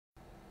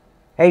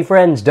Hey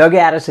friends, Doug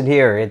Addison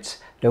here. It's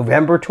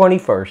November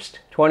 21st,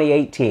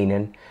 2018,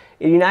 and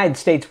in the United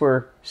States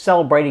we're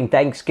celebrating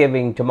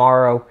Thanksgiving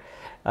tomorrow.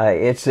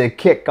 It's a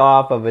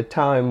kickoff of a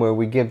time where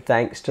we give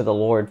thanks to the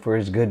Lord for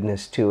His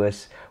goodness to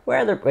us.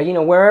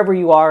 Wherever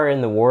you are in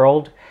the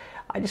world,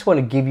 I just want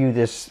to give you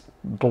this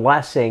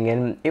blessing,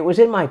 and it was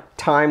in my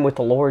time with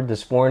the Lord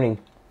this morning.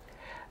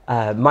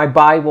 My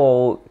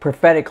Bible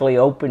prophetically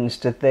opens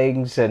to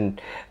things, and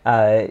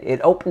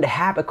it opened to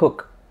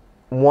Habakkuk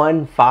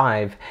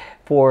 1:5.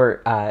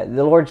 For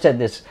the Lord said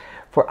this,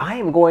 "For I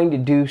am going to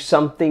do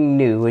something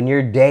new in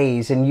your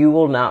days, and you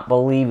will not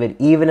believe it,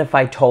 even if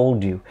I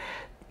told you."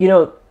 You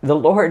know, the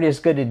Lord is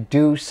going to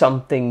do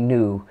something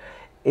new.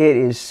 It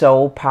is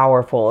so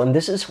powerful, and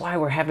this is why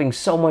we're having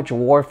so much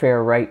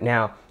warfare right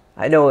now.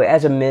 I know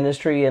as a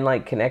ministry and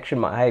like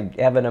Connection, I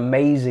have an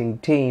amazing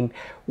team.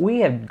 We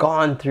have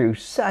gone through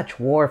such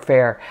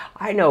warfare.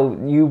 I know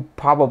you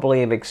probably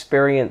have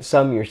experienced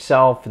some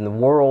yourself in the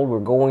world. We're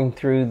going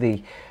through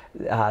the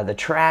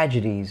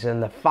tragedies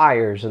and the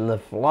fires and the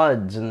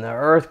floods and the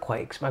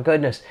earthquakes. My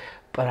goodness.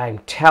 But I'm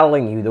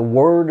telling you, the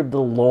word of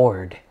the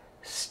Lord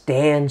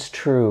stands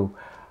true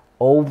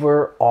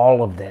over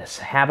all of this.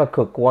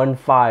 Habakkuk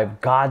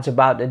 1:5, God's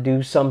about to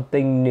do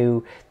something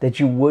new that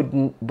you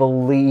wouldn't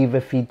believe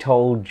if He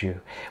told you.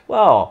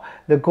 Well,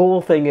 the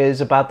cool thing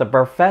is about the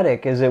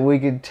prophetic is that we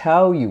can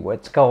tell you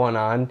what's going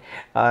on,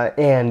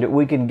 and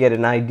we can get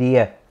an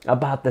idea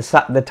about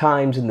the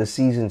times and the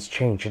seasons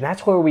change. And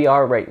that's where we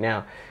are right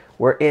now.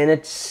 We're in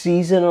a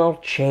seasonal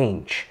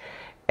change,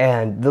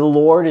 and the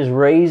Lord is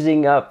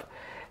raising up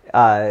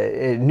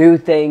new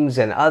things,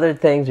 and other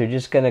things are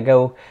just going to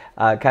go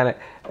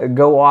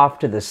go off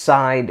to the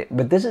side.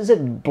 But this is a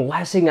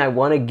blessing I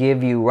want to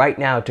give you right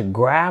now, to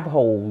grab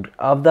hold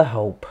of the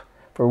hope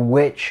for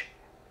which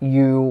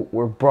you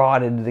were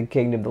brought into the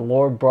kingdom. The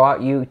Lord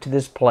brought you to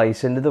this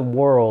place, into the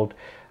world,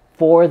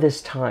 for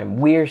this time.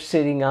 We're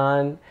sitting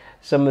on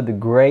some of the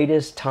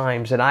greatest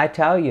times, and I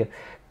tell you,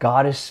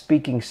 God is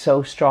speaking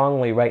so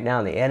strongly right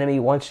now. The enemy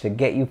wants to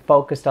get you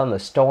focused on the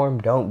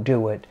storm. Don't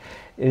do it.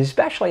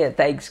 Especially at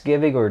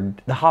Thanksgiving or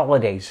the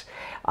holidays.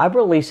 I'm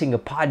releasing a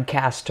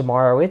podcast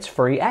tomorrow. It's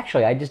free.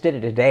 Actually, I just did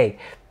it today.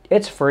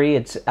 It's free.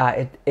 It's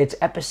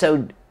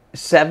episode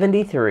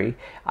 73.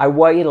 I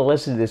want you to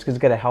listen to this because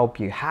it's going to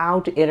help you. How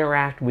to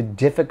interact with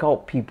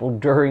difficult people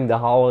during the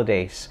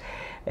holidays.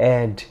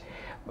 And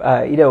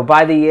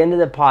by the end of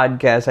the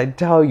podcast, I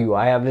tell you,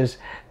 I have this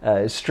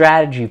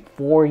strategy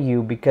for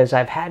you, because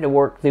I've had to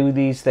work through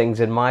these things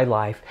in my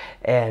life,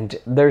 and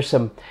there's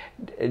some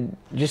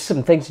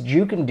things that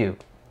you can do.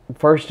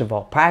 First of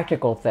all,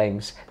 practical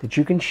things that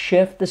you can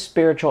shift the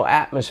spiritual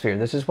atmosphere.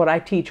 This is what I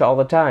teach all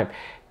the time.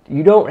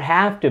 You don't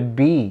have to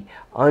be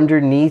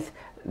underneath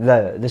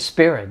the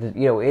spirit,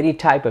 any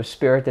type of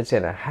spirit that's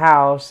in a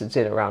house, that's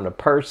in around a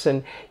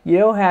person. You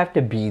don't have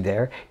to be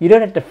there. You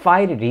don't have to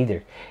fight it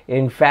either.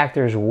 In fact,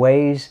 there's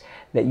ways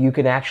that you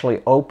can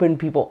actually open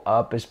people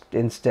up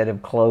instead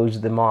of close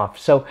them off.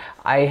 So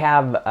I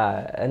have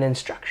an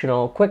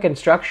quick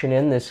instruction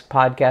in this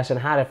podcast on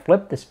how to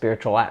flip the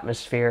spiritual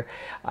atmosphere.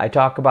 I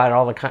talk about it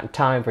all the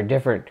time for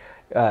different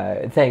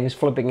things,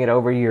 flipping it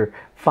over your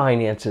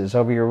finances,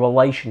 over your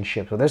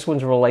relationships. Well, this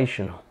one's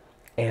relational.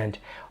 And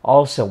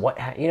also,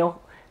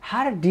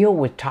 how to deal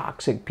with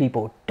toxic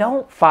people.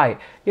 Don't fight.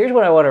 Here's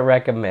what I want to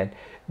recommend.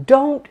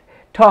 Don't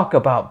talk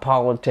about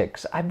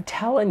politics. I'm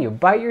telling you,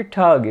 bite your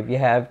tongue if you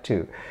have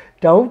to.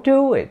 Don't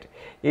do it.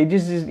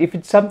 If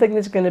it's something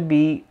that's going to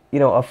be,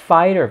 a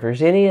fight, or if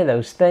there's any of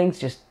those things,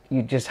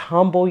 just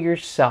humble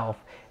yourself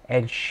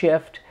and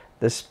shift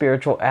the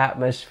spiritual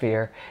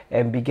atmosphere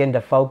and begin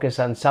to focus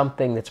on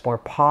something that's more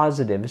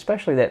positive,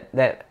 especially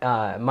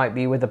that might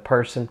be with a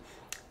person.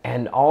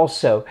 And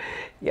also,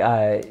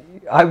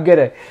 I'm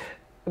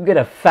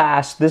gonna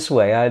fast this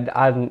way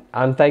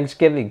on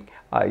Thanksgiving.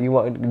 You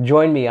want to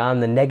join me on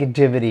the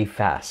negativity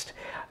fast.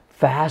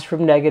 Fast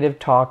from negative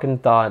talk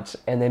and thoughts,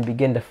 and then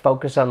begin to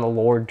focus on the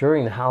Lord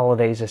during the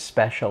holidays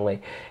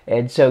especially.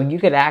 And so you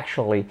could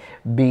actually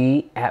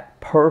be at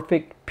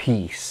perfect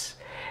peace,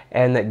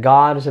 and that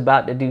God is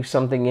about to do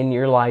something in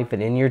your life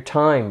and in your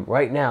time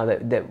right now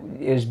that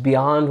is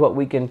beyond what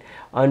we can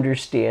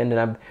understand. And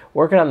I'm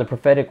working on the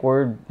prophetic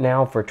word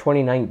now for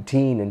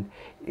 2019, and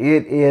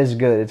it is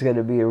good. It's going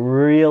to be a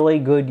really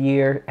good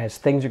year as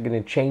things are going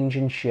to change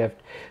and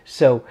shift.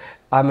 So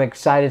I'm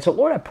excited. So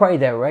Lord, I pray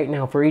that right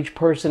now for each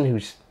person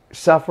who's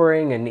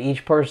suffering and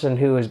each person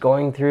who is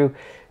going through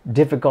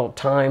difficult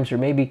times, or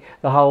maybe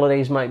the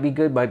holidays might be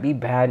good, might be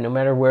bad, no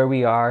matter where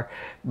we are.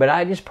 But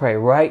I just pray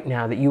right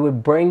now that you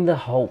would bring the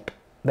hope,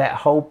 that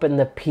hope and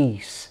the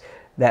peace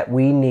that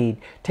we need.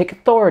 Take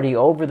authority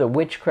over the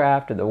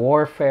witchcraft or the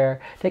warfare.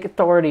 Take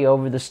authority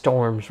over the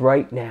storms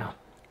right now.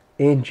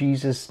 In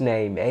Jesus'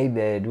 name,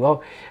 amen.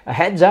 Well, a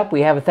heads up, we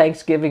have a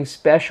Thanksgiving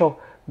special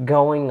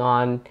going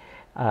on.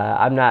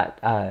 We're not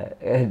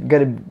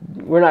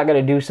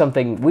gonna do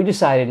something. We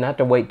decided not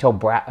to wait till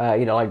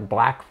like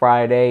Black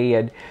Friday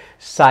and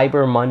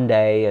Cyber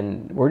Monday,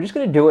 and we're just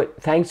gonna do it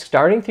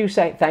starting through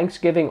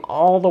Thanksgiving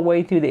all the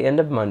way through the end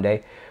of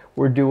Monday.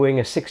 we're doing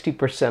a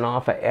 60%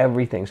 off of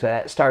everything. So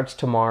that starts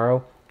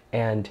tomorrow,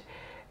 and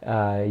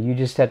you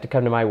just have to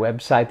come to my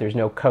website. There's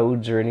no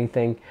codes or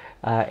anything,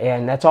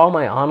 and that's all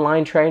my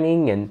online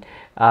training,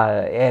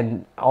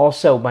 and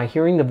also my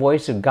Hearing the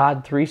Voice of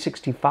God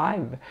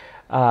 365.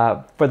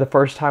 For the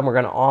first time, we're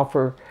going to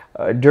offer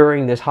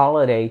during this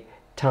holiday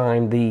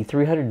time the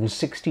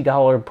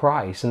 $360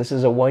 price, and this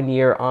is a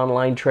 1-year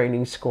online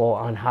training school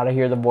on how to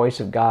hear the voice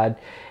of God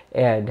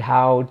and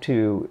how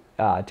to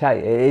tell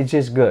you. It's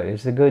just good.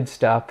 It's the good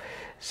stuff.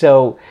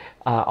 So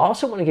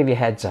also want to give you a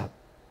heads up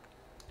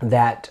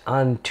that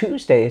on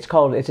Tuesday, it's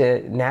a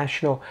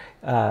national,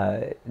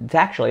 it's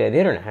actually an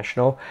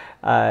international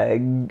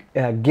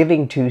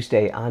Giving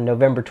Tuesday on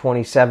November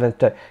 27th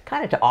to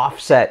kind of to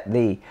offset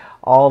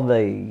all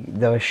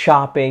the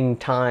shopping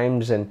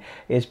times, and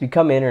it's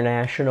become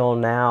international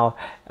now,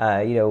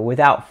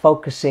 without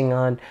focusing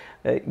on,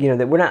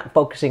 that we're not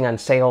focusing on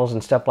sales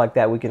and stuff like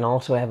that. We can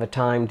also have a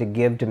time to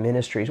give to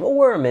ministries. Well,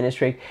 we're a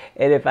ministry,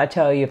 and if I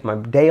tell you, if my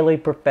daily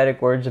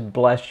prophetic words have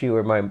blessed you,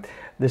 or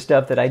the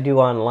stuff that I do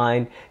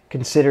online,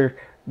 consider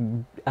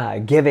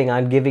giving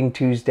on Giving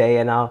Tuesday,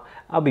 and I'll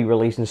be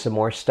releasing some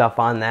more stuff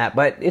on that.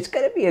 But it's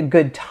going to be a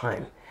good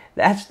time.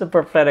 That's the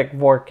prophetic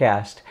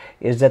forecast,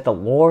 is that the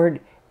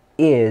Lord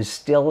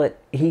is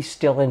He's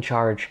still in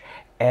charge,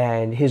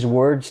 and His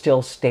word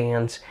still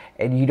stands,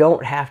 and you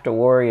don't have to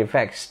worry. In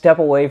fact, step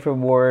away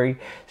from worry,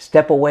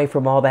 step away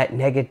from all that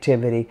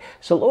negativity.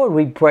 So Lord,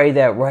 we pray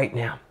that right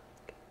now,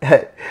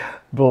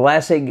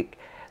 blessing,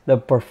 the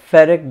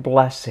prophetic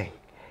blessing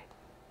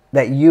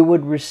that you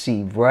would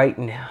receive right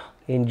now,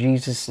 in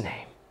Jesus'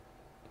 name.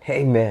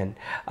 Amen.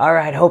 All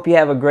right, hope you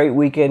have a great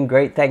weekend,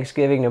 great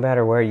Thanksgiving, no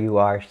matter where you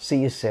are. See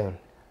you soon.